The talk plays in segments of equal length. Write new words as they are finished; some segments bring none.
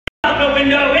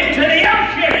window into the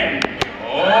ocean.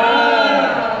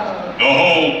 Oh, the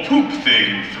whole poop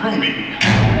thing threw me.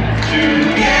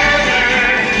 Together,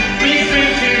 we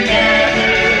swim together.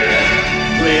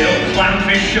 Little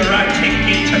clownfish are our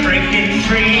ticket to breaking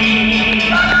free.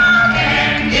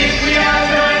 And if we all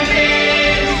join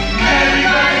hands,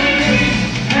 everybody please,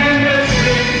 and we'll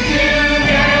swim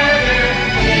together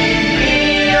in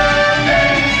the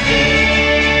open sea.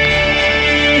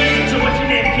 So what's your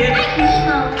name, kid?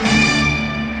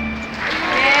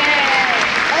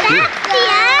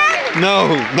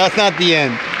 No, that's not the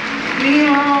end.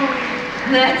 Nemo,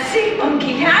 that sea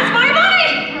monkey has my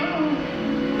money!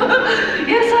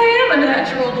 Yes, I am a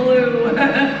natural blue.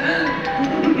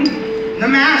 The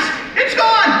mask! It's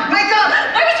gone! Wake up!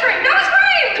 I was framed! I was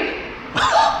framed!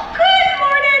 Good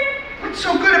morning! What's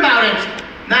so good about it?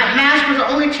 That mask was the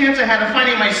only chance I had of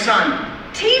finding my son.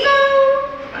 Timo!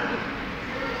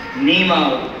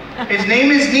 Nemo. His name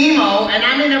is Nemo, and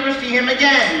I may never see him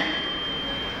again.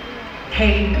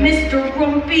 Hey, Mr.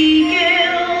 Rumpy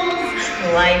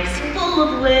Gills, life's full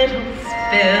of little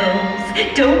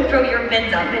spills. Don't throw your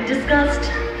fins up in disgust.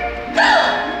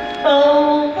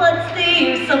 Oh, what's the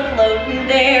use of floating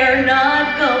there,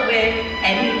 not going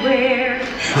anywhere?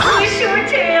 Push your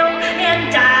tail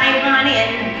and dive on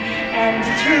in, and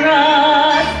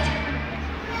trust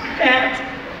that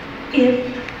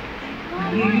if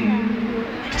you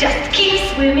just keep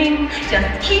swimming,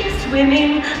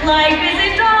 life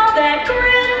isn't all that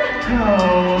grim.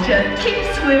 Oh. Just keep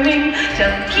swimming,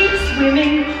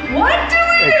 What do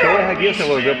we do? El show es aquí o se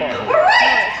volvió para abajo. We're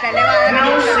right!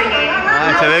 No singing.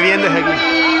 Ah, se ve bien desde aquí.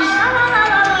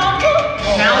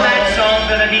 Now that song's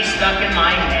gonna be stuck in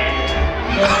my head.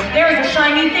 There's a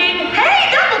shiny thing. Hey,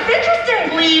 that looks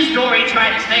interesting. Please, Dory, try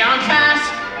to stay on task.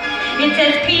 It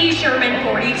says P. Sherman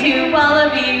 42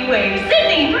 Wallaby Way.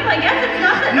 Sydney, I guess it's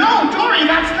nothing. No, Dory,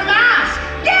 that's the mask.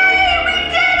 Yay, we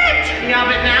did it! Yeah,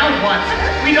 but now what?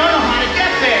 We don't know how to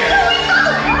get there. So we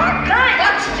follow our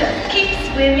guts. Just keep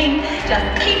swimming,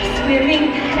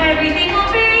 everything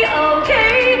will be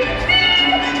okay. See?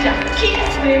 Just keep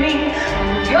swimming,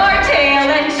 move your tail,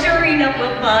 and sure enough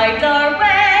we'll find our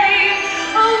way.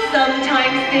 Oh,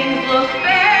 sometimes things look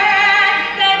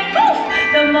bad, then poof,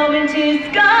 the moment is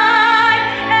gone.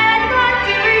 And what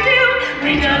do?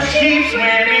 We just keep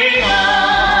swimming